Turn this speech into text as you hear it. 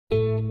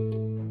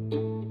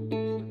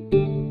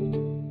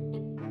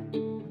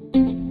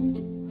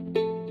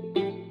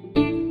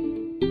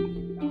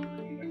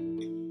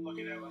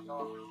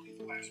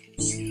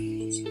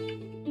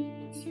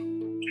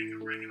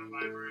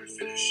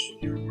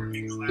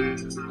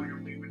class. It's not like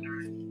I'm leaving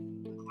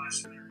during the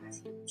class and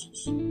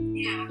everything.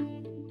 Yeah.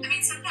 I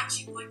mean,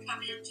 sometimes you would come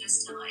in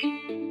just to, like,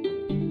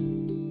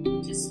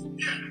 just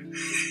be a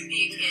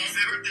kid.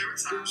 There were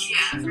times.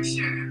 Yeah, for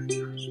sure.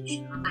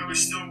 I probably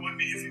still would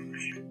be if you were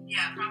here.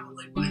 Yeah,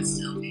 probably would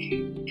still be.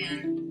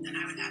 And then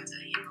I would have to,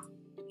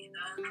 be the...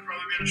 I'd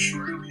probably be on a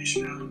shorter leash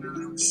now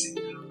that I was seeing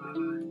it.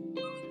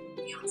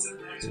 Be on some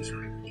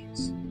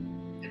things.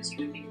 Because you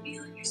would be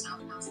feeling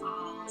yourself in those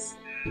falls.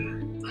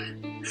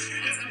 But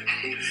that's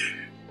okay.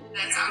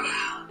 That's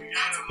allowed.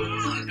 That's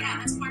allowed. Yeah,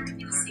 that's part of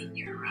being a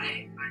senior,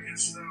 right? I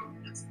guess so.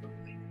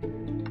 Absolutely.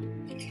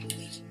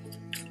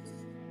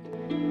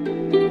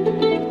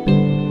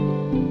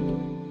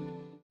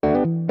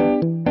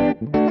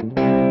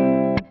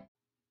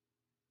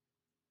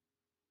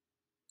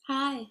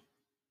 Hi,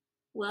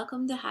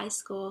 welcome to High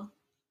School,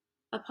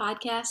 a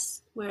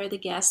podcast where the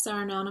guests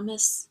are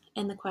anonymous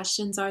and the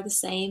questions are the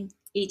same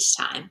each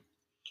time.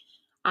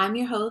 I'm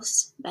your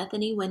host,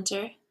 Bethany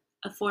Winter,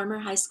 a former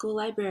high school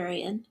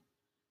librarian,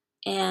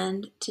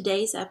 and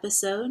today's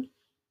episode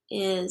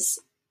is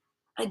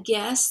a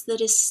guest that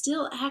is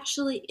still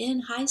actually in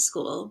high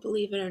school,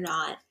 believe it or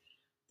not.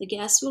 The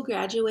guest will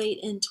graduate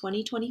in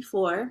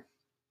 2024,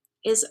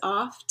 is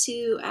off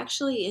to,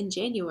 actually in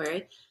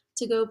January,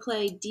 to go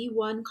play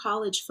D1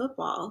 college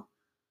football.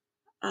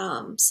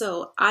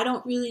 So I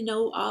don't really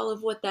know all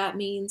of what that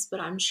means, but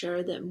I'm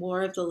sure that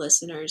more of the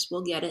listeners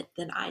will get it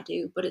than I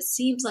do, but it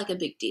seems like a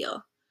big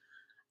deal.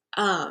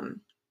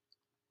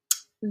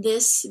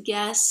 This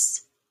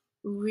guest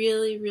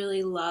really,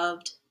 really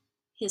loved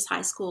his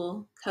high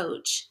school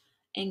coach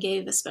and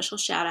gave a special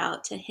shout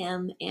out to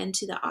him and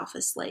to the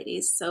office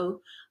ladies.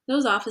 So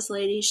those office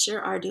ladies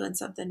sure are doing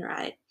something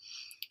right.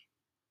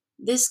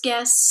 This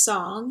guest's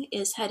song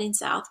is Heading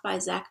South by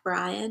Zach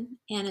Bryan,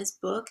 and his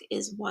book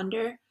is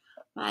Wonder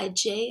by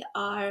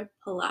J.R.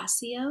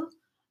 Palacio.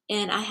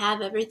 And I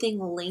have everything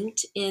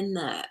linked in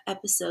the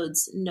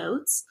episode's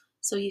notes,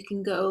 so you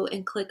can go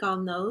and click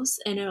on those,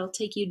 and it'll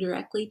take you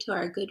directly to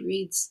our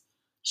Goodreads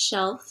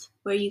shelf,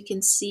 where you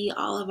can see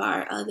all of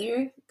our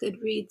other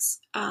Goodreads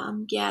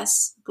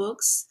guest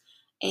books,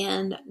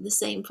 and the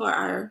same for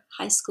our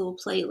high school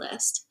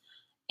playlist.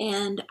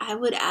 And I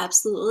would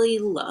absolutely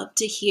love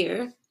to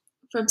hear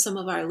from some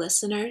of our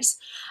listeners.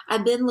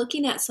 I've been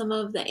looking at some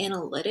of the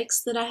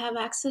analytics that I have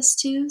access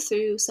to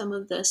through some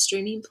of the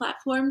streaming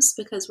platforms,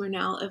 because we're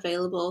now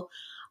available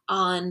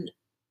on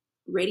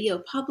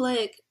Radio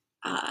Public,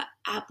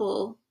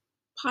 Apple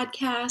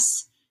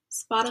Podcasts,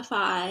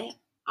 Spotify,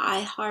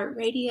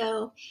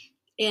 iHeartRadio,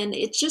 and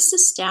it just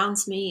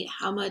astounds me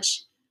how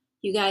much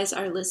you guys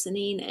are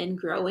listening and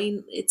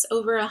growing. It's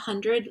over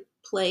 100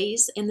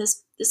 plays, and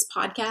this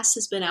podcast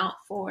has been out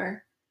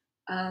for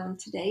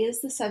today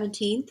is the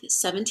 17th,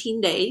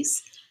 17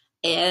 days,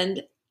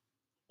 and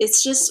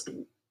it's just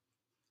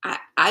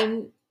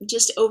I'm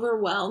just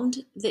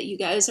overwhelmed that you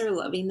guys are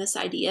loving this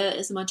idea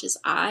as much as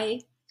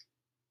I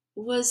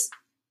was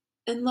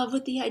in love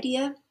with the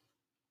idea.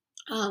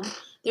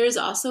 There is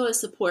also a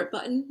support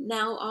button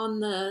now on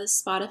the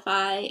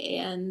Spotify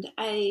and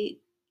I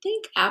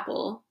think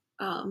Apple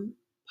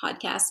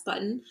podcast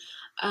button.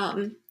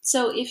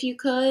 So if you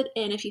could,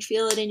 and if you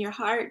feel it in your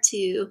heart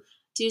to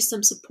do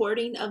some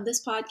supporting of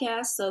this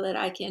podcast so that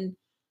I can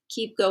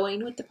keep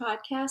going with the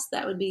podcast,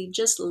 that would be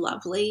just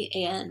lovely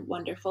and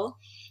wonderful.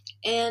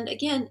 And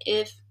again,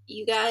 if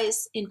you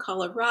guys in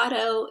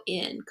Colorado,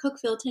 in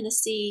Cookeville,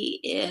 Tennessee,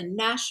 in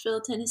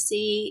Nashville,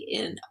 Tennessee,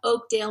 in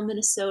Oakdale,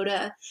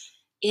 Minnesota,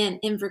 in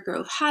Inver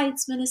Grove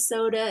Heights,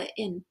 Minnesota,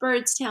 in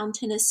Byrdstown,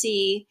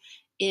 Tennessee,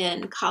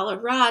 in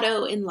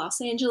Colorado, in Los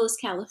Angeles,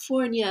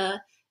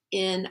 California,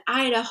 in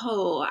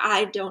Idaho,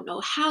 I don't know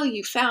how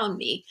you found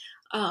me,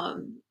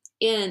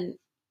 in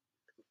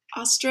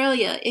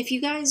Australia, if you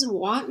guys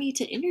want me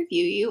to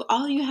interview you,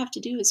 all you have to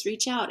do is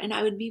reach out, and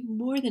I would be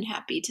more than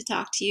happy to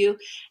talk to you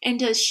and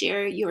to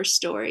share your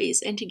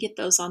stories and to get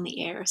those on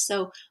the air.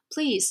 So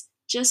please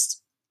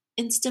just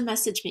Insta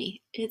message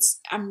me.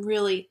 I'm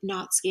really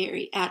not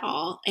scary at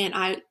all, and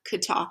I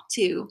could talk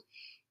to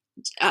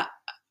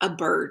a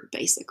bird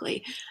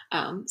basically.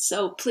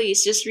 So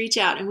please just reach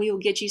out and we will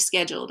get you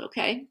scheduled.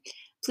 Okay.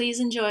 Please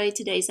enjoy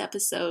today's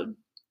episode.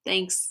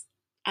 Thanks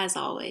as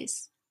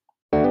always.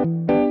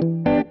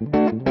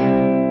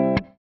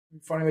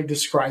 Finally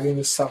describing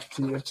this stuff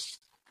to you.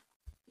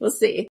 We'll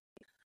see.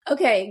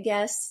 Okay,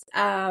 guests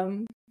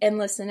and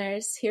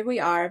listeners, here we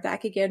are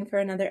back again for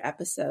another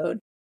episode.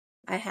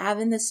 I have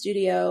in the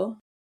studio,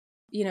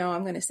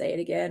 I'm going to say it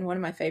again, one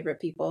of my favorite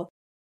people,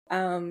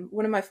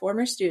 one of my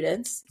former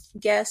students.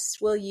 Guests,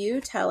 will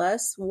you tell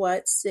us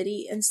what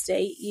city and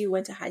state you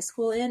went to high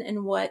school in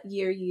and what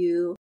year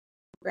you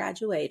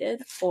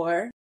graduated?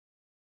 Or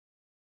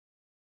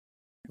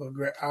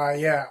I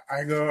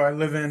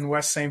live in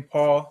West St.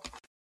 Paul,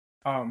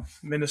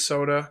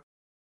 Minnesota.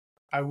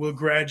 I will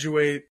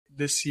graduate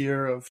this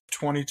year of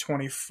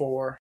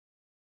 2024.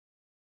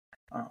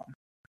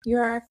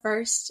 You're our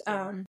first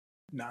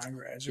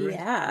non-graduate.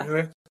 Yeah.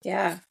 Really?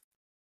 Yeah.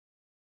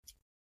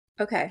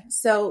 Okay,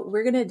 so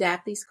we're going to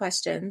adapt these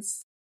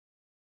questions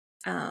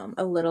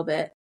a little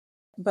bit,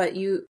 but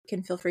you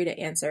can feel free to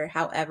answer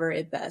however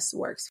it best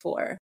works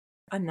for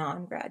a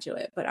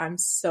non-graduate. But I'm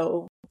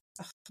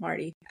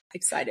already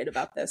excited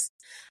about this.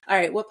 All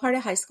right, what part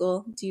of high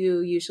school do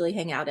you usually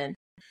hang out in?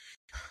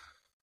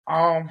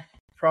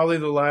 Probably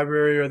the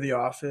library or the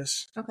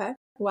office. Okay,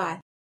 why?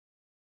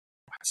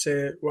 I'd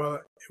say, well,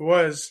 it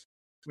was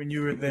when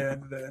you were there,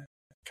 the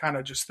kind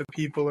of just the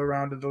people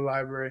around at the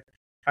library.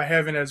 I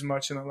haven't as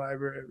much in the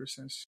library ever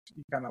since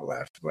you kind of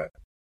left, but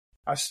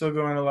I still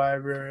go in the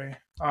library.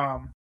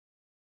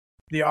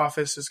 The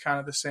office is kind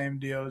of the same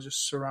deal,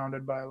 just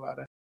surrounded by a lot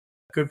of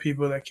good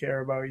people that care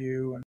about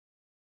you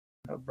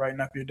and brighten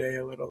up your day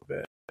a little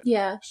bit.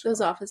 Yeah, those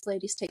office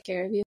ladies take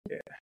care of you. Yeah,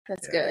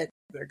 that's good.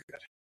 They're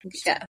good.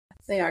 Yeah,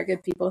 they are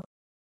good people.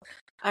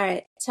 All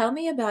right, tell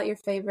me about your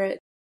favorite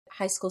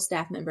high school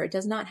staff member. It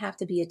does not have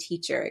to be a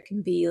teacher. It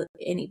can be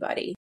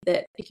anybody.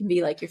 It can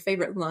be like your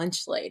favorite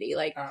lunch lady.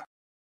 Like, I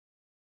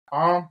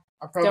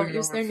probably don't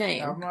use their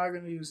name. I'm not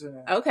going to use their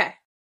name. Okay.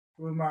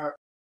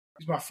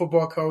 He's my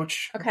football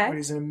coach. Okay.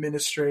 He's an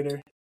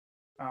administrator.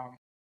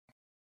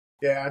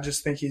 I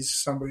just think he's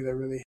somebody that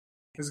really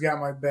has got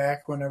my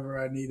back whenever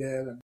I need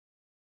it, and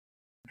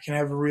I can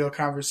have a real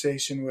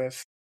conversation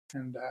with.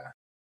 And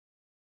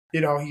he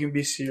can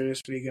be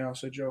serious, but he can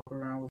also joke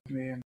around with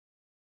me and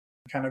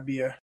kind of be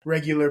a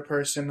regular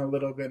person a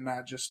little bit,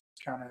 not just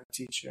kind of a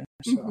teacher.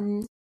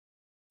 So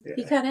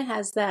he kind of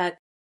has that.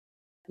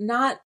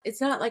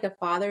 It's not like a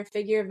father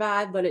figure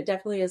vibe, but it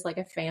definitely is like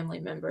a family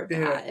member vibe.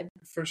 Yeah,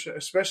 for sure.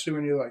 Especially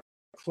when you're like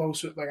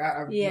close with, like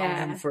I've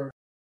known him for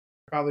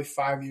probably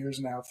 5 years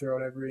now.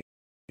 Throughout every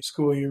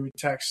school year, we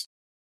text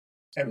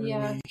every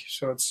week,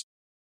 so it's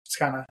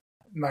kind of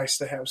nice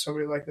to have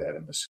somebody like that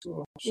in the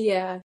school. So.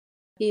 Yeah,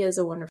 he is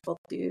a wonderful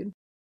dude.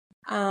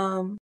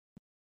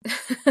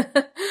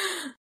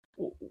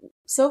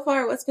 So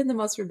far, what's been the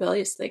most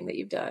rebellious thing that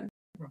you've done?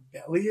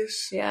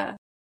 Rebellious? Yeah.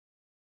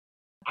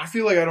 I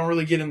feel like I don't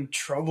really get in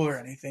trouble or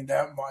anything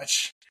that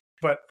much,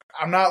 but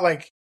I'm not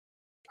like,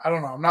 I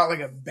don't know, I'm not like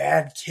a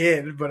bad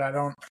kid, but I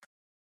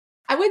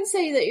wouldn't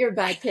say that you're a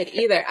bad kid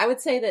either. I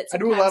would say that I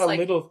do a lot of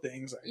little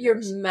things.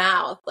 Your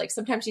mouth, like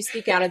sometimes you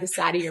speak out of the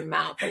side of your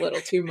mouth a little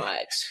too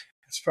much.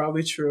 That's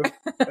probably true.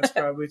 But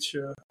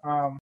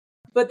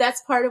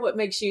that's part of what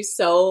makes you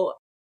so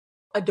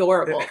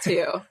adorable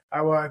too.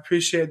 I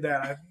appreciate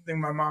that. I think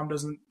my mom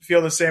doesn't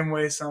feel the same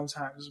way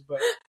sometimes, but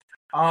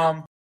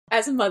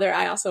as a mother,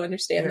 I also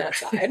understand that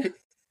side.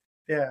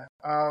 Yeah.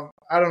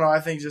 I don't know. I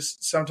think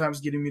just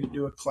sometimes getting me to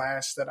do a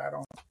class that I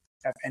don't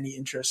have any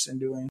interest in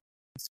doing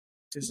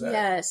is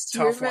yes. Do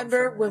you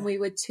remember when we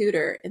would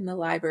tutor in the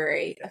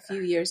library a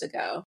few years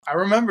ago? I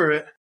remember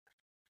it.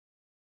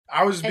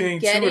 I was being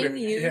getting tutored.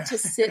 you to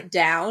sit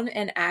down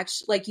and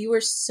actually, like, you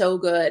were so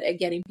good at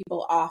getting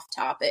people off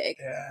topic.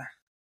 Yeah.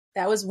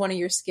 That was one of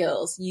your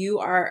skills. You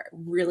are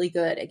really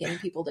good at getting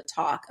people to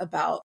talk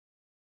about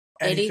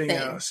anything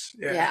else.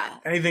 Yeah.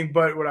 Anything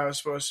but what I was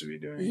supposed to be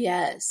doing.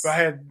 Yes. But I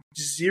had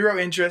zero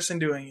interest in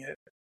doing it.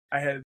 I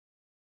had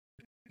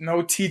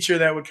no teacher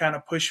that would kind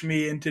of push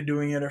me into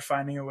doing it or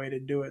finding a way to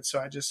do it. So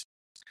I just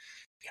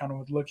kind of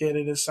would look at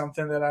it as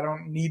something that I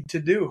don't need to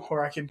do,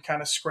 or I can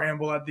kind of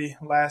scramble at the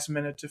last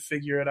minute to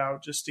figure it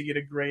out just to get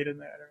a grade in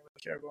that. I don't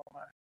really care about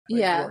my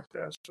work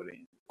that I was putting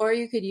in. Or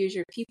you could use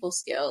your people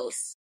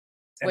skills,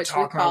 which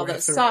we call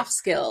those soft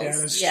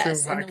skills. Yeah,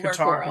 that's true. I could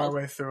talk my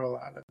way through a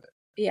lot of it.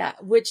 Yeah,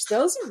 which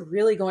those are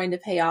really going to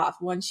pay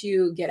off once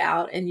you get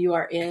out and you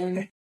are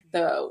in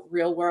the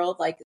real world.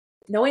 Like,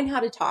 knowing how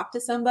to talk to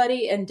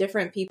somebody and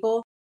different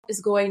people is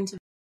going to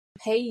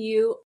pay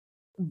you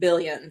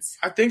billions.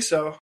 I think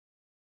so.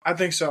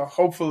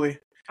 Hopefully.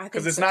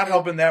 Because it's not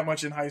helping that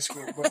much in high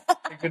school, but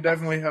it could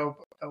definitely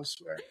help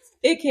elsewhere.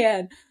 It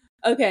can.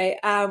 Okay.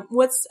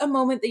 What's a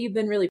moment that you've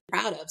been really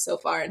proud of so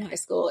far in high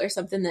school, or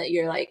something that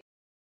you're like,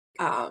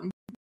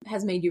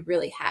 has made you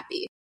really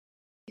happy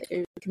that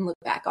you can look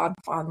back on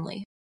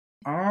fondly?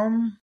 I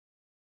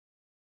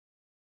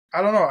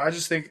don't know. I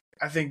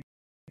think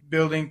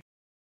building,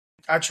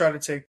 I try to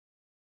take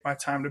my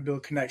time to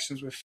build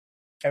connections with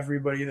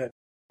everybody that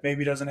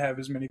maybe doesn't have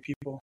as many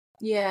people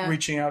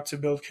reaching out to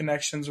build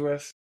connections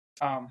with.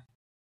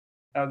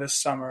 This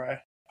summer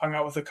I hung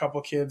out with a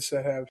couple kids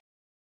that have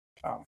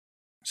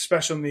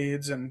special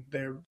needs, and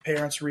their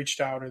parents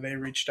reached out, or they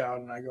reached out,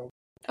 and I go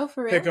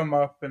pick them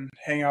up and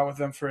hang out with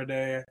them for a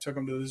day. I took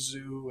them to the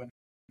zoo, and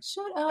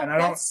shut up.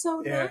 That's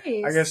so nice.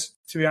 I guess,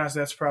 to be honest,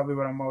 that's probably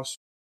what I'm most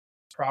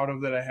proud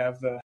of, that I have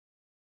the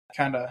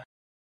kind of,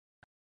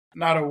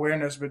 not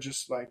awareness, but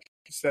just like,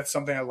 that's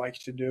something I like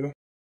to do.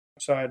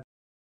 So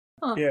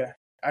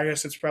I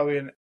guess it's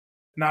probably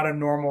not a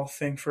normal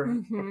thing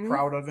for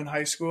proud of in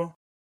high school,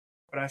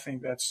 but I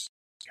think that's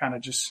kind of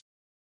just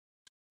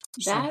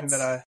something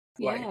that I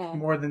like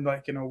more than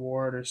like an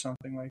award or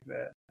something like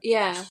that.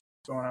 Yeah. Just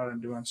going out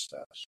and doing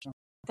stuff. So.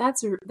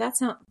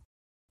 That's not,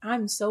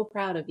 I'm so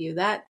proud of you.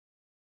 That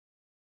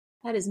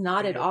is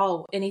not at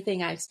all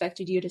anything I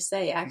expected you to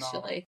say,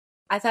 actually.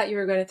 No. I thought you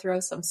were going to throw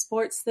some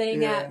sports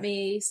thing at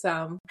me,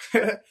 some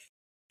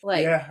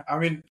like, yeah, I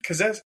mean,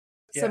 because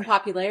some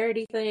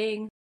popularity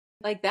thing.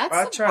 Like,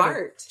 that's some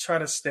art. Try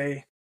to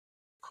stay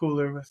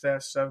cooler with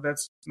that stuff.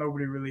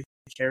 Nobody really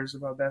cares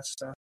about that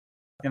stuff,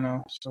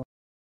 so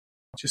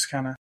just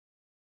kind of.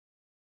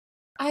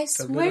 I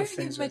swear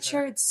you've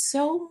matured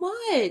so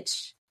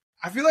much.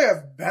 I feel like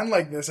I've been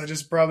like this. I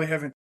just probably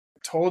haven't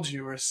told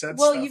you or said stuff like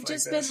this. Well, you've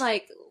just been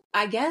like,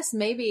 I guess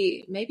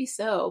maybe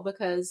so,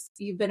 because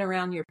you've been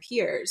around your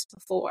peers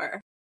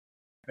before.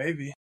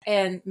 Maybe.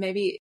 And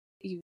maybe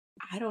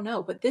I don't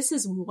know, but this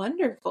is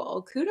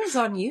wonderful. Kudos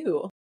on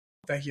you.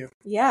 Thank you.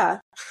 Yeah.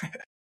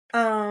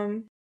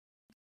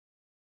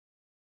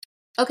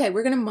 Okay,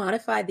 we're going to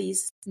modify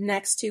these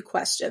next two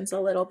questions a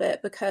little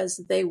bit, because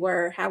they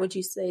were, how would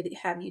you say,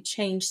 have you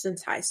changed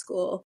since high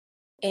school?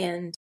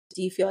 And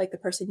do you feel like the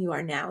person you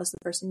are now is the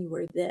person you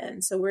were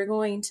then? So we're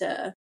going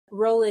to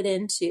roll it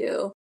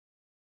into,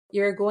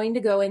 you're going to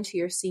go into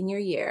your senior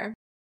year.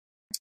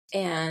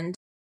 And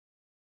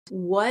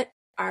what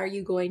are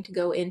you going to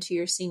go into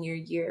your senior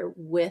year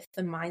with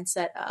the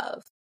mindset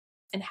of?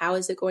 And how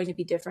is it going to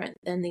be different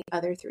than the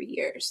other 3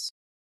 years?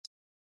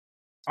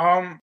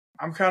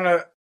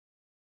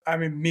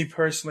 Me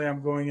personally,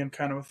 I'm going in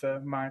kind of with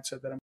the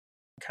mindset that I'm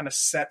kind of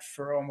set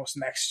for almost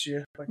next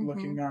year, like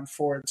looking on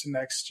forward to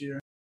next year.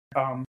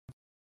 Like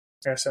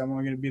I said, I'm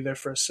only going to be there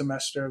for a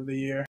semester of the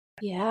year.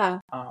 Yeah.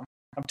 I'm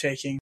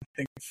taking, I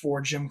think,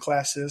 4 gym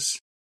classes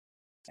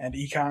and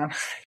econ.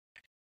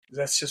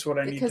 That's just what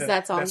I need to.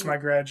 That's my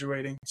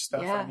graduating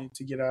stuff I need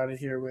to get out of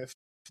here with.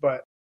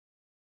 But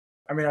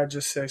I'd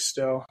just say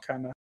still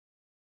kind of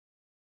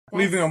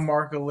leaving a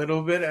mark a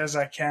little bit as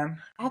I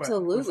can.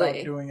 Absolutely. But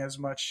without doing as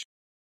much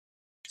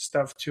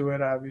stuff to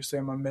it. Obviously,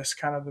 I'm going to miss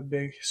kind of the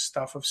big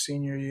stuff of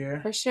senior year.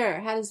 For sure.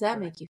 How does that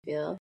make you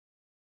feel?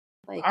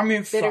 Like,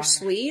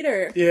 bittersweet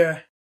or? Yeah,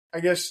 I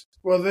guess.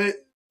 Well,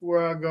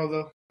 where I go,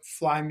 they'll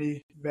fly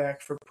me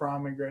back for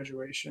prom and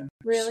graduation.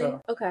 Really?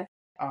 So, okay.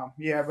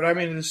 Yeah, but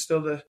there's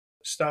still the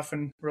stuff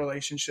and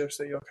relationships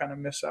that you'll kind of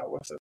miss out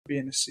with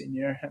being a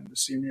senior and the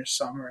senior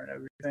summer and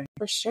everything.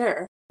 For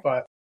sure.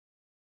 But,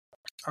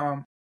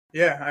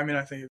 yeah, I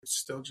think it's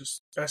still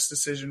just best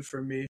decision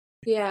for me.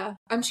 Yeah,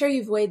 I'm sure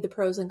you've weighed the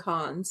pros and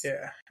cons.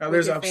 Yeah,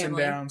 there's ups and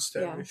downs to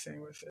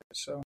everything with it.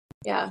 So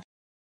yeah,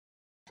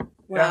 wow.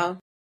 Yeah.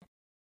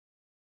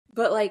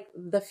 But like,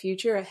 the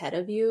future ahead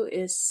of you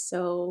is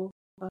so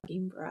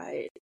fucking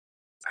bright.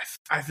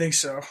 I think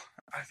so.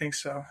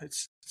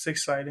 It's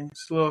exciting.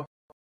 It's a little.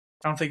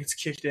 I don't think it's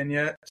kicked in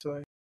yet. So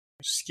like,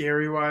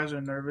 scary wise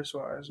or nervous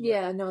wise.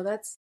 Yeah, no,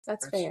 that's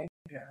fair.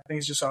 Yeah, I think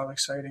it's just all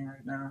exciting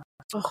right now.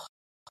 Oh,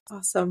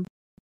 awesome.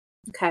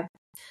 Okay.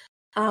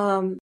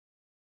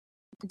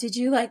 Did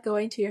you like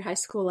going to your high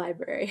school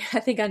library?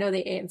 I think I know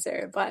the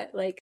answer, but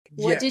like,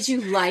 what did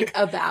you like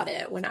about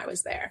it when I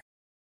was there?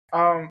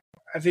 I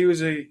think it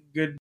was a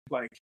good,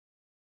 like,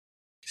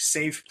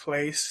 safe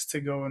place to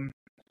go and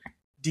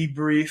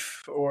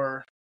debrief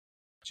or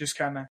just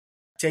kind of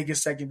take a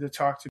second to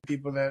talk to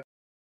people that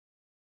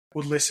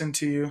would listen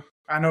to you.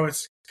 I know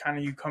it's kind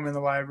of, you come in the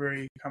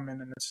library, you come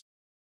in and it's,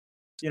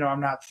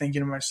 I'm not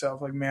thinking to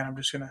myself like, man, I'm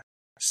just going to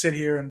sit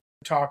here and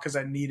talk because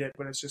I need it,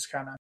 but it's just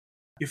kind of,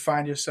 you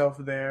find yourself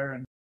there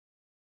and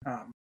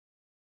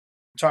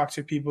talk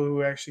to people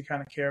who actually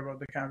kind of care about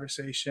the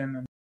conversation.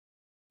 And,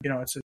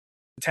 it's a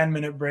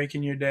 10-minute break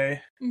in your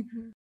day.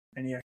 Mm-hmm.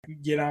 And you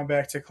get on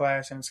back to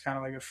class and it's kind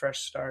of like a fresh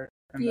start.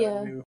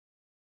 And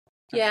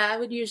I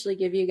would usually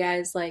give you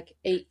guys like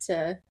 8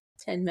 to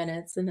 10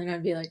 minutes and then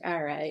I'd be like,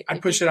 all right.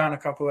 I'd push it on a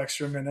couple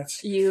extra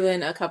minutes. You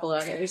and a couple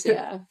others,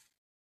 yeah.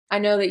 I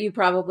know that you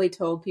probably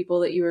told people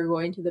that you were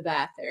going to the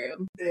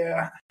bathroom.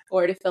 Yeah.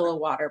 Or to fill a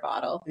water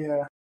bottle.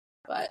 Yeah.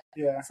 But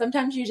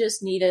sometimes you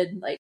just needed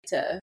like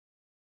to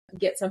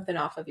get something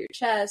off of your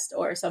chest,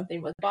 or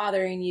something was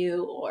bothering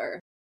you, or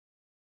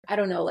I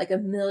don't know, like a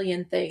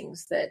million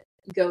things that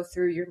go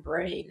through your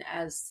brain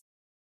as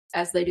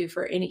they do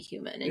for any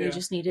human. And you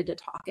just needed to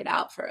talk it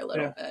out for a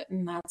little bit.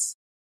 And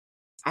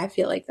I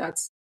feel like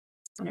that's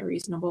kind of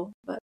reasonable,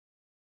 but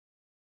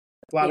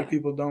a lot of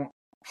people don't.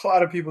 A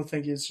lot of people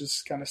think it's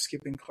just kind of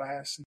skipping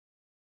class and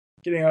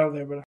getting out of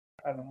there, but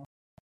I don't know.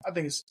 I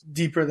think it's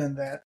deeper than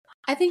that.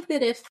 I think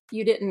that if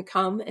you didn't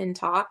come and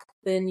talk,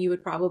 then you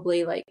would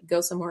probably like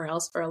go somewhere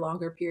else for a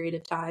longer period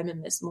of time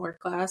and miss more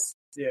class.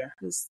 Yeah.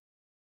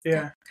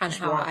 Kind of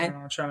how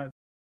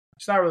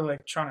it's not really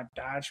like trying to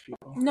dodge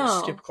people.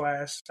 No. Skip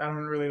class. I don't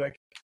really like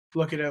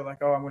look at it like,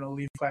 oh, I'm going to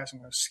leave class, I'm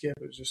going to skip.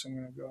 It's just, I'm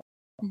going to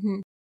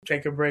go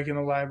take a break in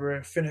the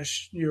library,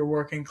 finish your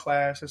working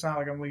class. It's not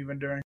like I'm leaving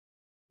during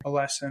a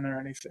lesson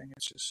or anything.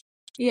 It's just.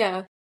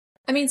 Yeah.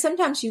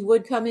 Sometimes you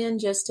would come in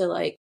just to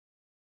like,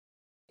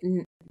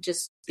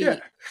 just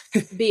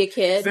be a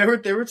kid. There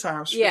were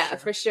times.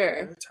 For sure.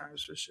 There were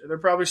times for sure. There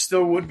probably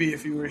still would be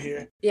if you were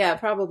here. Yeah,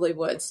 probably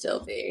would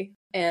still be.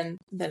 And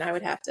then I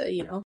would have to,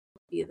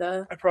 be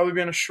I'd probably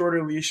be on a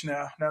shorter leash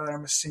now that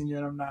I'm a senior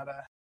and I'm not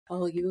a.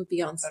 Oh, you would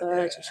be on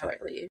such a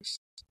short leash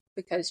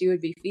because you would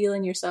be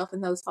feeling yourself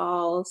in those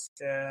halls.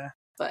 Yeah.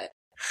 But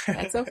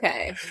that's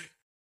okay.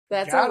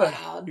 That's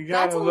allowed.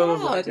 That's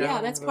allowed.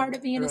 Yeah, that's part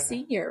of being a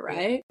senior,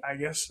 right? I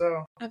guess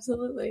so.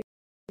 Absolutely.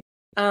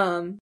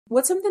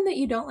 What's something that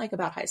you don't like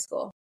about high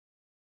school?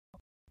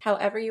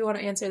 However you want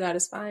to answer that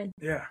is fine.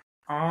 Yeah.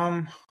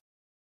 What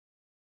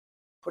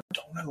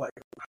don't I like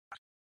about it?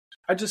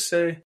 I just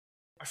say,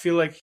 I feel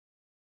like,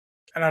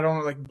 and I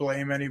don't like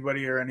blame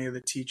anybody or any of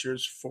the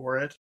teachers for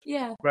it.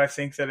 Yeah. But I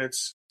think that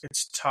it's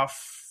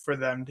tough for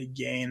them to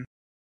gain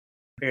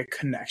a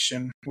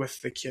connection with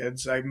the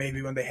kids. Like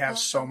maybe when they have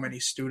so many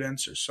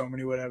students or so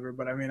many whatever.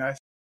 But I mean, I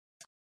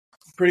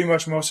pretty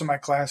much most of my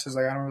classes,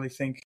 like I don't really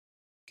think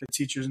the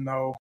teachers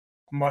know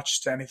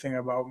much to anything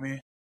about me.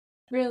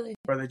 Really?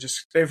 Or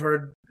they've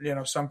heard,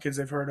 some kids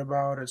they've heard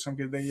about, or some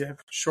kids they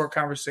have short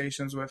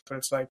conversations with, but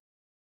it's like,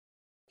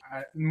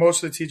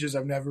 most of the teachers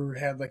I've never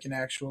had like an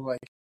actual like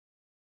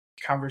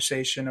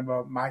conversation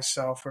about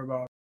myself or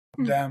about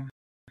them,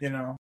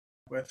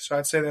 with. So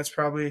I'd say that's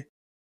probably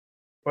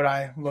what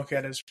I look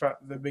at as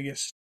the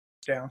biggest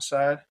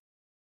downside.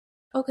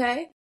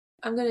 Okay.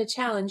 I'm going to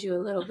challenge you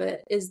a little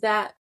bit. Is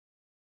that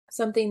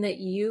something that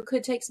you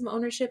could take some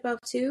ownership of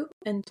too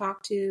and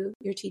talk to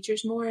your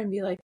teachers more and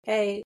be like,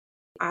 hey,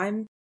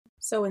 I'm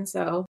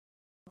so-and-so.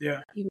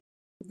 Yeah.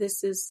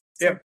 This is...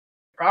 Yeah,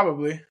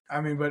 probably.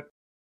 I mean, but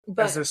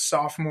as a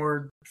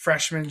sophomore,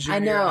 freshman,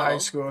 junior in high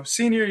school.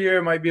 Senior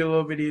year might be a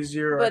little bit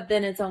easier. But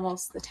then it's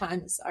almost the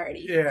time is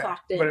already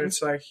clocked in. But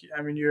it's like,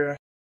 I mean, you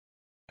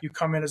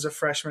come in as a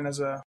freshman as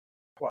a,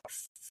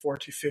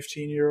 14,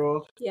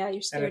 15-year-old. Yeah,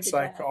 you're scared. And it's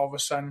like all of a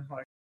sudden,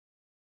 like,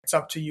 it's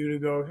up to you to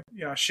go,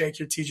 shake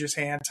your teacher's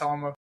hand, tell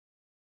them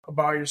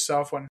about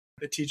yourself when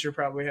the teacher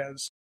probably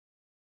has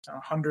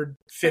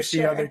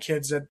 150 other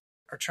kids that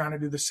are trying to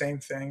do the same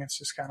thing. It's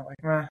just kind of like,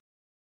 meh.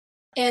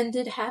 And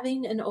did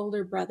having an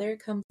older brother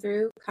come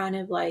through kind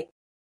of like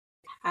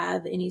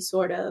have any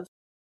sort of...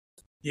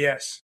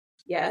 Yes.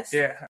 Yes?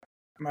 Yeah.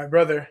 My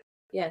brother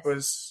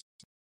was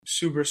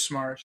super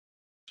smart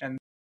and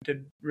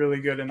did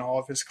really good in all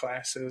of his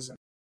classes. And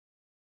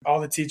all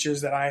the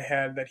teachers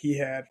that he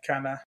had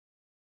kind of,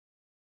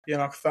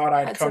 thought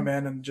I'd come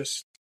in and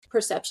just...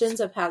 perceptions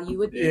of how you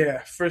would be? Yeah,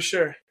 for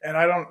sure. And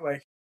I don't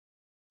like...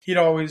 He'd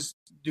always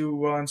do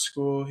well in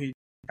school. He'd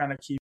kind of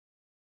keep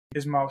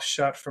his mouth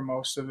shut for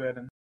most of it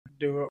and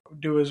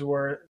do his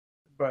work,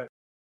 but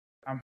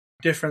I'm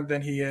different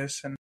than he is,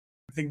 and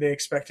I think they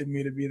expected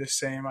me to be the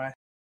same. I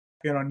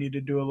need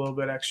to do a little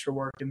bit extra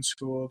work in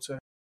school to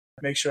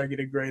make sure I get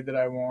a grade that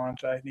I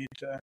want. I need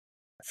to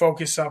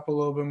focus up a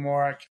little bit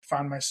more. I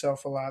find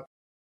myself a lot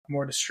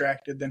more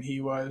distracted than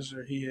he was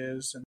or he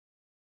is, and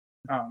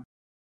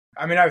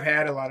I mean, I've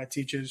had a lot of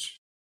teachers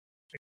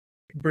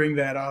bring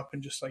that up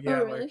and just like,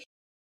 really? like,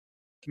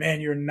 man,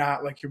 you're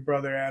not like your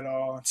brother at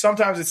all. And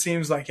sometimes it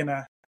seems like in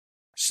a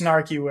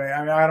snarky way.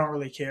 I mean, I don't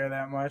really care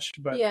that much,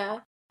 but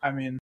I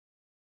mean,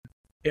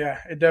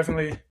 it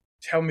definitely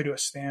held me to a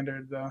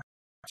standard though,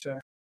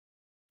 to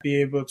be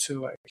able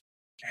to like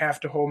have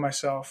to hold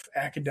myself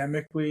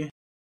academically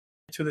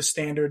to the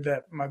standard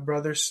that my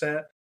brother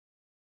set.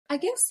 I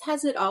guess,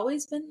 has it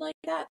always been like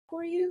that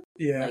for you?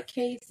 Yeah. Like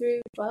K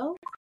through 12?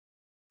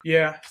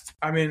 Yeah.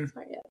 I mean,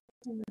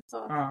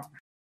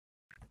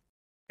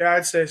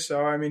 I'd say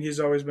so. I mean, he's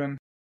always been,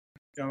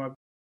 my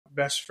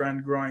best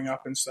friend growing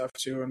up and stuff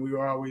too. And we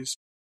were always,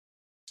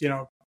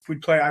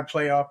 I'd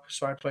play up.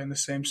 So I play in the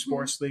same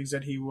sports leagues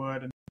that he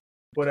would and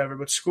whatever.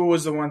 But school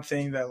was the one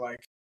thing that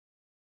like,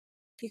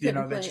 you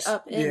couldn't play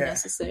up in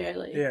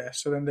necessarily. Yeah.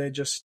 So then they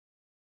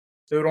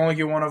would only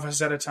get one of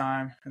us at a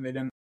time and they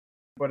didn't,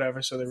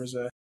 whatever. So there was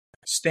a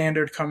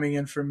standard coming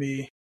in for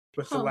me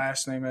with the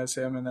last name as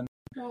him. And then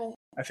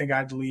I think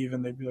I'd leave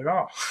and they'd be like,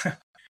 oh,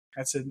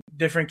 that's a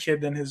different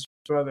kid than his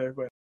brother.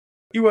 But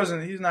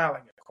he's not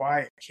like a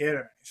quiet kid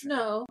or anything.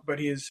 No. But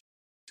it's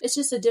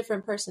just a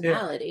different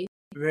personality.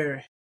 Yeah,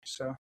 very.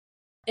 So.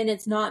 And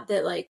it's not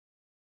that like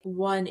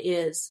one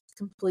is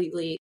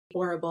completely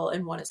horrible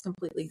and one is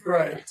completely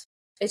great. Right.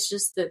 It's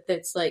just that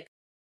it's like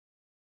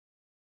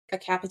a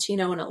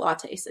cappuccino and a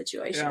latte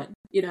situation,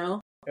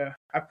 Yeah,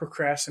 I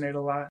procrastinate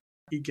a lot.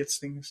 He gets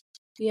things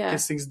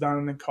done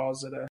and then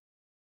calls it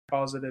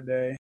a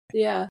day.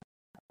 Yeah.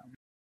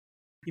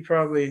 He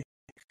probably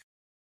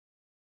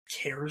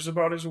cares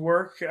about his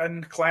work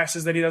and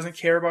classes that he doesn't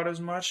care about as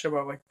much,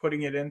 about like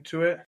putting it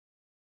into it.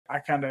 I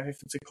kind of, if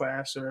it's a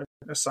class or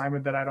an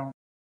assignment that I don't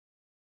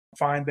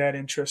find that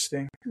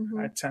interesting,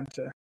 I tend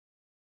to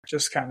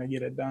just kind of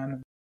get it done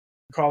and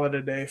call it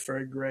a day for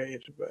a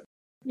grade. But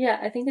yeah,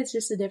 I think it's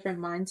just a different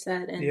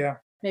mindset and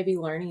maybe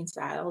learning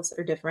styles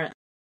are different.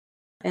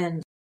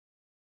 And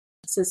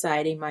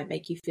society might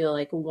make you feel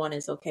like one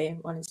is okay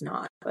and one is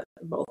not, but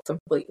they're both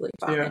completely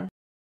fine. Yeah.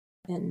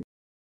 And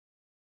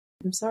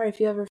I'm sorry if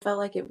you ever felt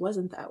like it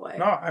wasn't that way.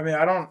 No, I mean,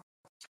 I don't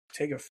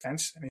take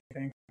offense to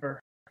anything or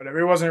whatever.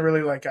 It wasn't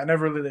really like, I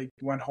never really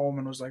went home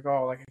and was like,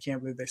 oh, like, I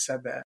can't believe they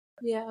said that.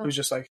 Yeah. It was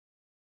just like,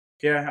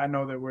 yeah, I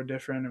know that we're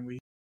different and we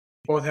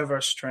both have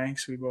our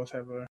strengths. We both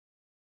have our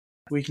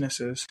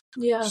weaknesses.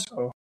 Yeah.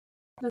 So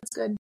that's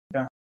good.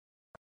 Yeah.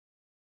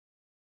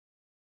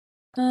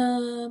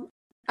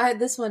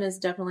 This one is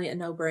definitely a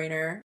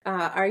no-brainer.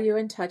 Are you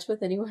in touch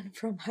with anyone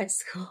from high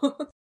school?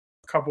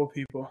 Couple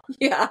people.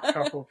 Yeah.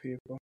 Couple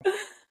people.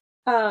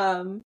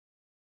 Do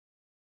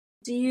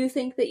you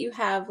think that you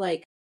have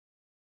like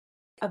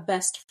a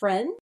best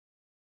friend?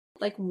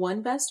 Like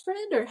one best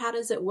friend, or how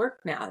does it work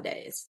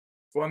nowadays?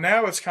 Well,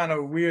 now it's kind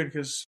of weird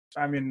because,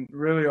 I mean,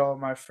 really all of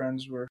my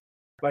friends were,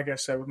 like I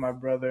said, with my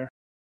brother.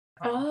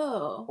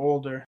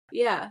 Older.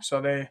 Yeah.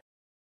 So it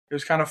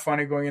was kind of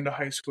funny going into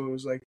high school. It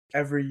was like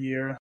every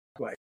year,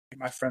 like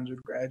my friends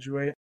would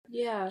graduate.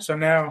 Yeah. So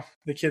now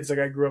the kids like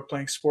I grew up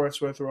playing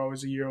sports with were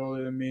always a year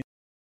older than me.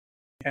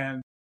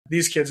 And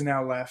these kids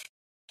now left.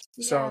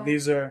 Yeah. So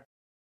these are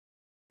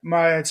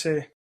I'd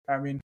say, I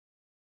mean,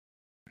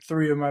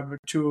 three of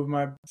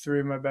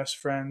my best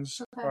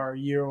friends are a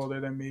year older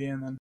than me,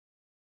 and then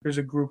there's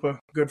a group of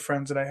good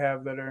friends that I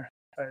have that are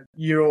a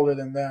year older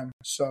than them.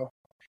 So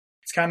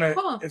it's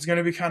it's going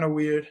to be kind of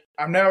weird.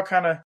 I'm now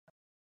kind of,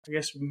 I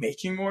guess,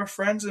 making more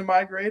friends in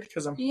my grade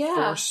because I'm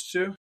forced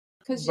to.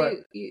 Because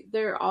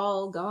they're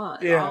all gone.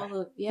 Yeah.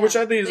 Which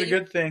I think is a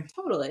good thing.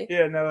 Totally.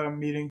 Yeah, now that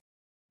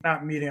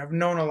I've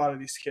known a lot of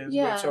these kids,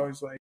 but it's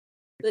always like.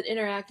 But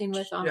interacting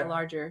with on a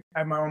larger. I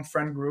have my own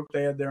friend group.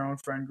 They had their own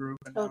friend group.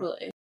 And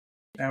totally.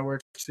 Now we're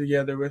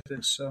together with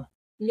it, so.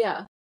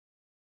 Yeah.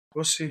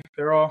 We'll see.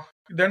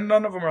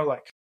 None of them are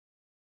like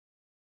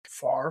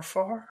far.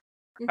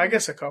 Mm-hmm. I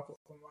guess a couple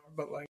of them are,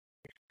 but like,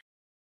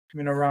 I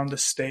mean, around the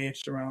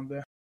states, around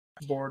the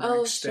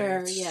bordering states.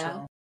 Oh, sure, yeah.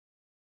 So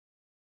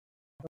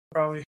I'll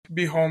probably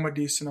be home a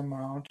decent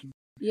amount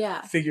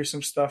and figure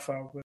some stuff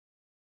out. But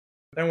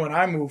then when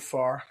I move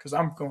far, because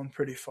I'm going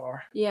pretty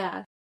far.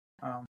 Yeah.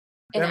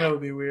 Then it'll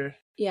be weird.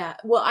 Yeah.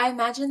 Well, I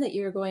imagine that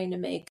you're going to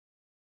make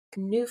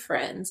new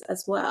friends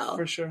as well.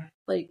 For sure.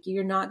 Like,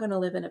 you're not going to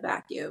live in a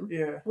vacuum.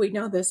 Yeah. We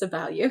know this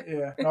about you.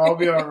 Yeah. No, I'll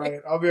be all right.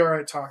 I'll be all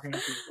right talking to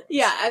people.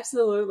 Yeah,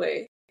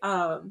 absolutely.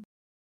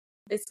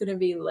 It's going to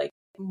be like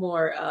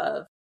more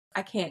of,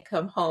 I can't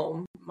come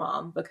home,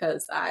 Mom,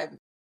 because I'm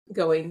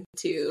going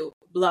to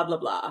blah, blah,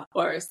 blah.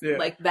 Or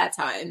like, that's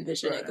how I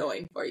envision it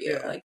going for you.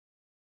 Yeah. Like,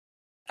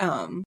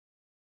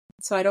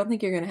 so I don't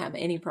think you're going to have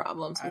any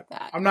problems with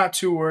that. I'm not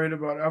too worried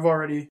about it. I've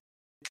already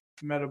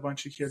met a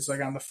bunch of kids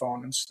like on the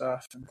phone and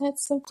stuff. And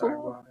that's so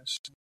cool.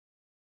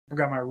 I've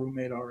got my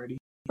roommate already.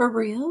 For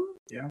real?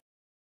 Yeah.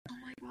 Oh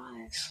my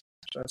gosh.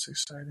 So that's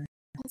exciting.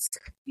 That's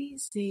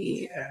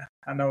crazy. Yeah,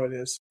 I know it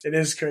is. It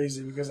is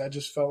crazy because I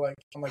just felt like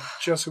I'm like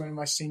just in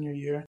my senior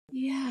year.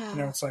 Yeah. You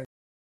know, it's like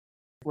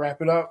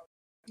wrap it up.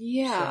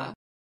 Yeah. So.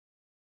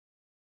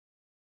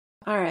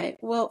 All right.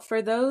 Well,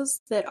 for those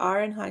that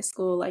are in high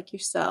school like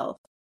yourself,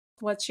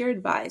 what's your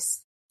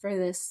advice for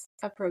this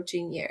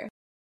approaching year?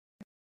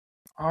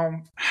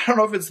 I don't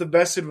know if it's the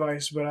best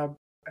advice, but I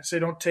say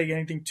don't take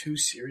anything too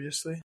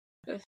seriously.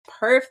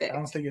 Perfect. I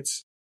don't think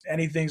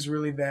anything's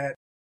really that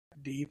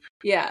deep.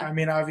 Yeah. I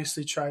mean,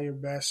 obviously try your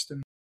best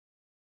and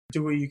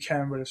do what you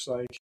can, but it's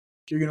like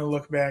you're going to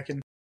look back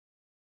in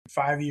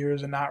 5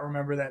 years and not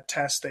remember that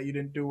test that you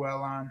didn't do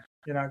well on.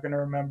 You're not going to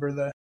remember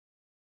the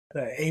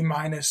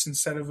A-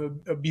 instead of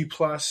a B+.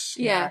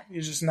 Yeah.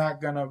 You're just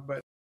not going to,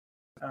 but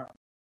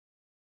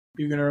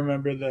you're going to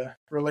remember the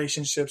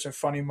relationships and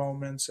funny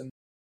moments and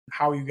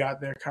how you got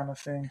there kind of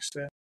things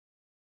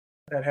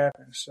that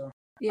happens. So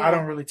I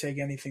don't really take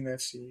anything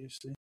that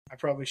seriously. I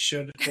probably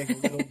should take a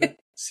little bit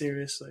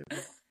seriously.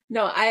 But.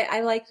 No,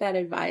 I like that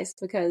advice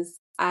because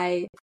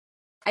I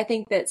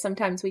think that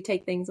sometimes we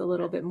take things a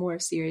little bit more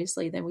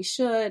seriously than we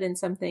should, and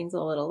some things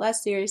a little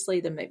less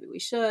seriously than maybe we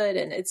should.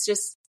 And it's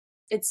just,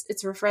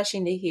 it's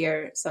refreshing to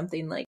hear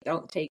something like,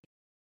 don't take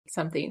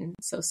something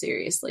so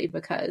seriously,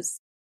 because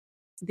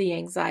the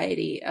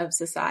anxiety of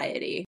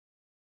society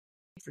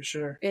for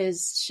sure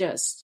is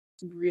just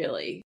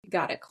really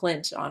got to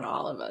clinch on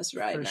all of us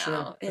right now.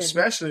 Sure.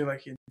 Especially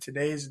like in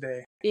today's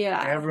day. Yeah.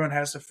 Like everyone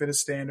has to fit a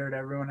standard.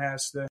 Everyone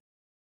has to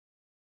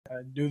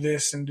do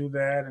this and do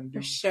that and do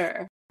for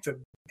sure the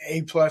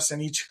A+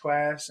 in each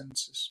class. And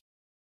it's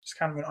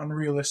kind of an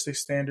unrealistic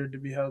standard to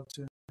be held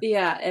to.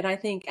 Yeah. And I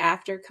think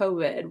after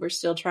COVID, we're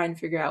still trying to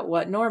figure out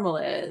what normal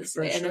is.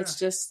 For and sure. It's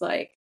just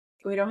like,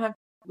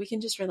 we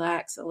can just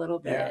relax a little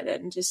bit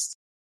and just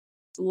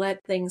let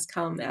things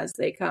come as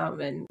they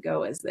come and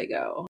go as they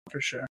go.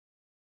 For sure.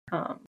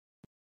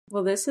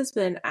 Well, this has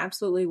been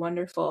absolutely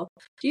wonderful.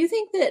 Do you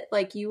think that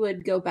like you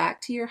would go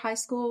back to your high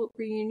school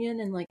reunion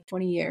in like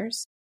 20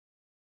 years?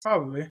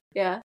 Probably.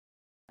 Yeah.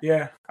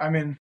 Yeah. I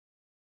mean,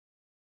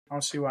 I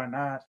don't see why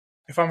not.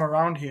 If I'm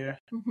around here,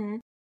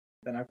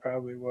 then I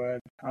probably would.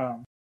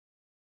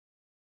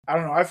 I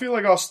don't know. I feel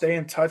like I'll stay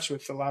in touch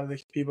with a lot of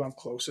the people I'm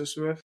closest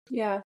with.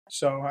 Yeah.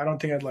 So I don't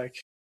think I'd like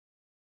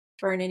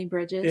burn any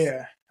bridges.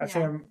 Yeah. I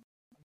think I'm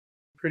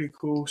pretty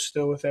cool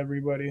still with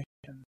everybody.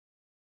 And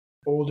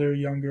older,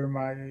 younger,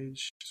 my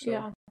age.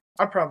 So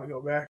I'd probably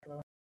go back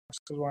though.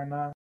 Because why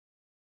not?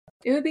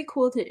 It would be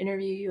cool to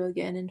interview you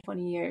again in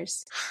 20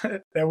 years.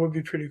 That would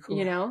be pretty cool.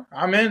 You know?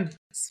 I'm in.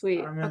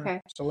 Sweet. I'm in.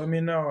 Okay. So let me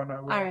know and I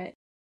will.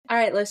 All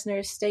right,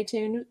 listeners, stay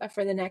tuned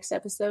for the next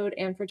episode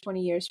and for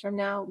 20 years from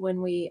now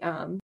when we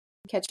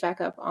catch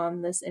back up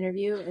on this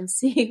interview and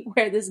see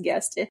where this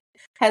guest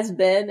has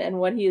been and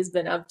what he has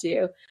been up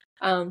to.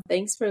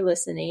 Thanks for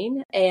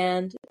listening.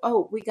 And,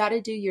 we got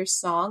to do your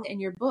song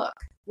and your book.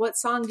 What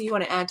song do you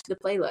want to add to the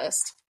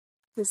playlist?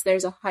 Because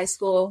there's a high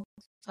school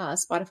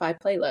Spotify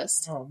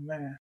playlist. Oh,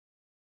 man.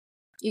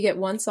 You get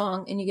one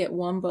song and you get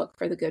one book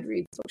for the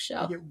Goodreads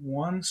bookshelf. You get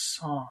one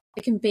song.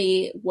 It can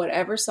be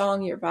whatever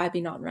song you're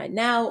vibing on right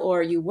now,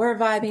 or you were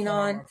vibing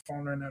on. My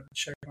phone right now to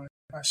check my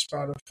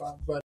Spotify,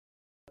 but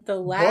the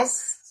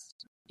last,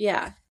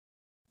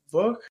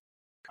 book.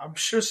 I'm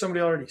sure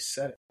somebody already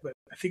said it, but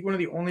I think one of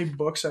the only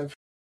books I've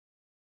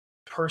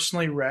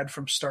personally read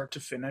from start to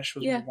finish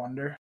was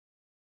Wonder.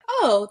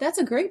 Oh, that's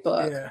a great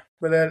book. Yeah,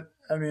 but I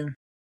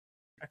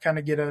kind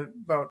of get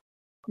about.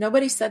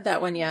 Nobody said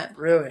that one yet.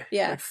 Really?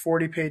 Yeah. Like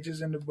 40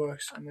 pages into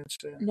books. And it's,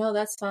 No,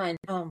 that's fine.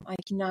 I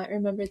cannot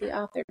remember the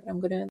author, but I'm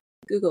going to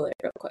Google it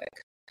real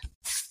quick.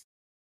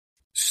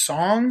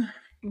 Song?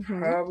 Mm-hmm.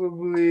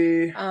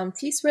 Probably.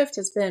 T Swift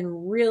has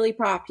been really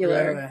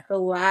popular. Really? The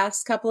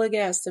last couple of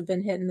guests have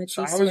been hitting the T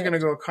Swift. I was going to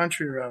go a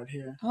country route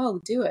here. Oh,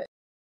 do it.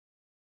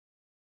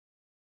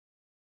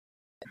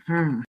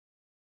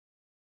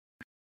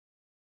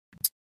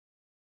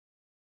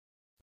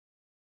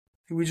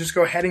 We just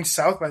go Heading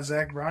South by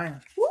Zach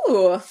Bryan.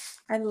 Ooh,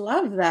 I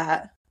love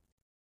that.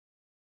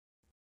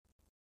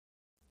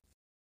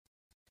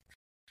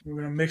 We're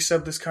going to mix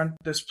up this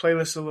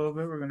playlist a little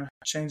bit. We're going to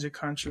change the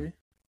country.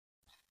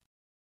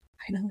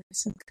 I know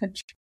there's some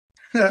country.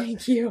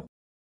 Thank you.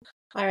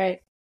 All right.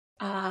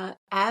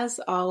 As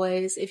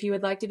always, if you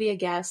would like to be a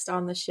guest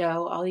on the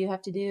show, all you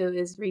have to do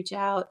is reach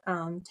out,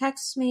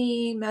 text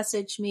me,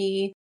 message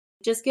me,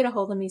 just get a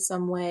hold of me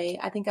some way.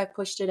 I think I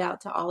pushed it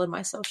out to all of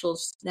my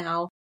socials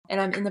now. And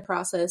I'm in the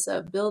process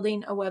of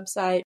building a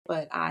website,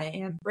 but I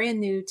am brand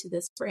new to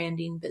this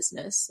branding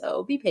business.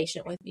 So be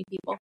patient with me,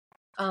 people.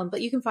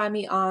 But you can find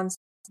me on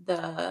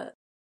the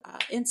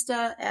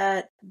Insta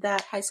at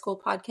That High School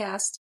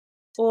Podcast.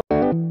 Or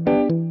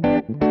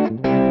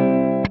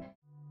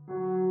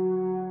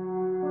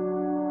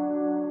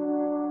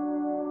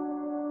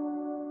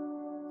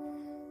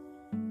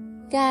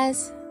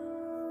guys,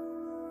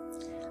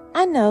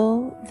 I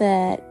know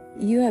that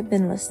you have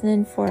been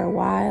listening for a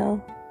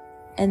while.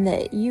 And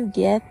that you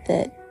get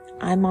that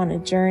I'm on a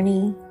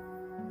journey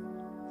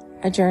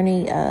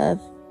of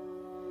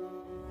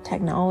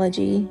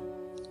technology,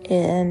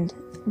 and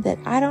that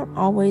I don't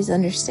always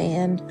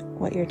understand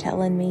what you're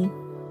telling me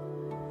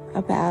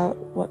about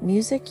what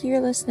music you're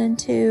listening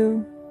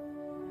to,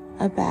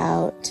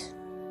 about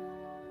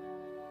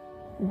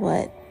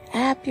what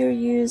app you're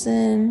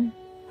using,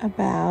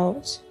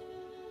 about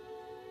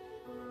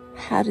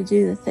how to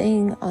do the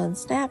thing on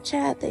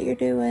Snapchat that you're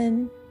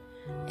doing.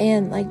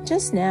 And like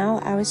just now,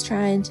 I was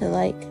trying to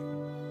like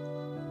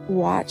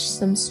watch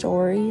some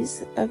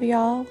stories of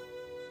y'all,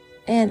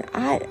 and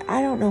I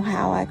don't know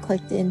how I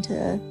clicked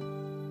into.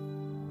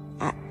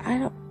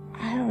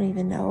 I don't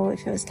even know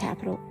if it was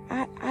capital.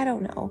 I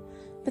don't know,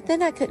 but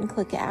then I couldn't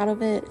click out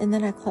of it, and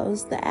then I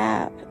closed the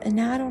app, and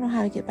now I don't know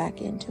how to get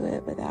back into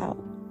it without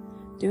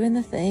doing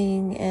the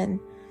thing. And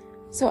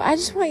so I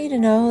just want you to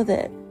know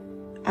that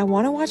I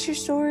want to watch your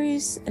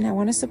stories and I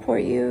want to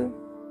support you.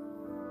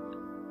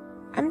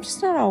 I'm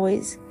just not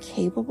always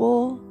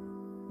capable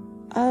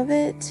of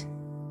it.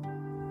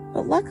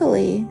 But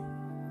luckily,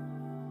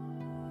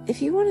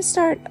 if you want to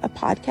start a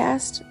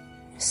podcast,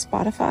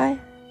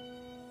 Spotify's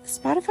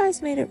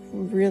made it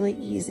really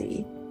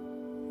easy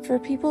for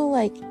people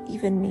like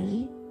even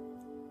me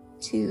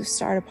to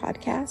start a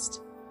podcast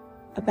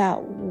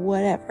about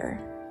whatever.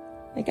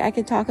 Like I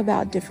could talk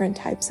about different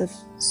types of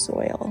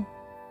soil.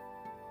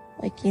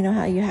 Like, you know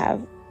how you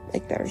have,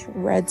 like there's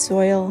red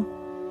soil,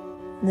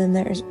 and then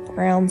there's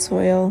brown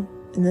soil,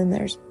 and then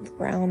there's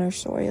browner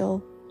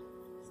soil,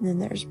 and then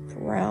there's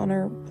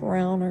browner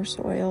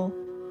soil,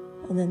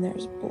 and then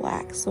there's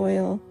black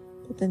soil,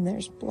 but then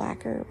there's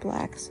black soil.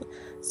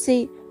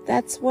 See,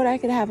 that's what I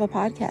could have a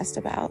podcast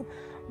about.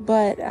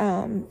 But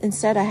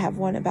instead I have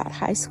one about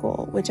high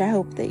school, which I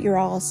hope that you're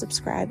all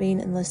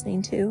subscribing and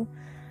listening to,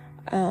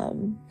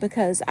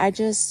 because I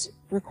just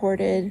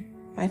recorded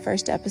my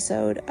first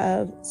episode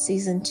of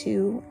season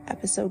 2,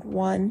 episode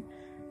 1,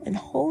 and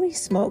holy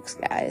smokes,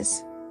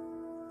 guys.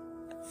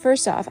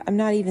 First off, I'm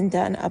not even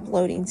done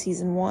uploading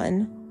season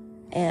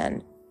 1,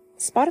 and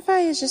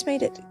Spotify has just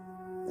made it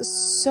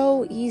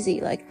so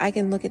easy. Like, I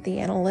can look at the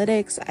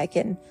analytics, I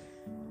can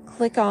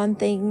click on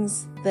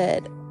things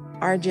that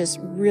are just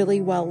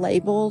really well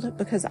labeled,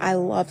 because I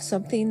love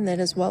something that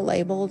is well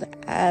labeled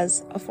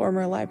as a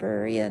former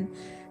librarian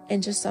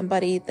and just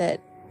somebody that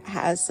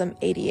has some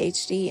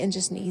ADHD and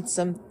just needs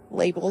some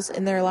labels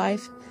in their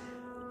life.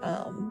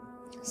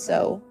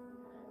 So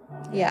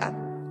yeah,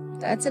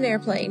 that's an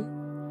airplane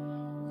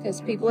because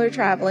people are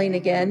traveling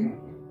again.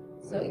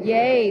 So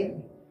yay,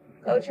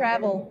 go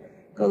travel,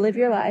 go live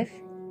your life,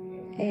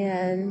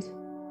 and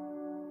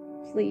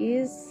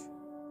please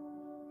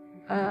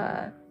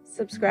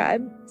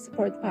subscribe,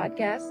 support the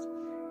podcast,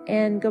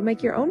 and go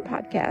make your own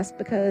podcast,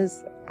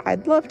 because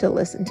I'd love to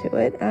listen to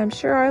it. I'm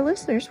sure our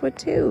listeners would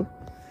too.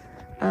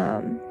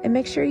 And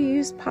make sure you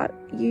use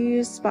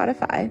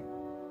Spotify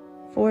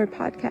for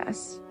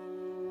podcasts.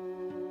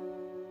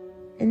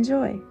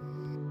 Enjoy.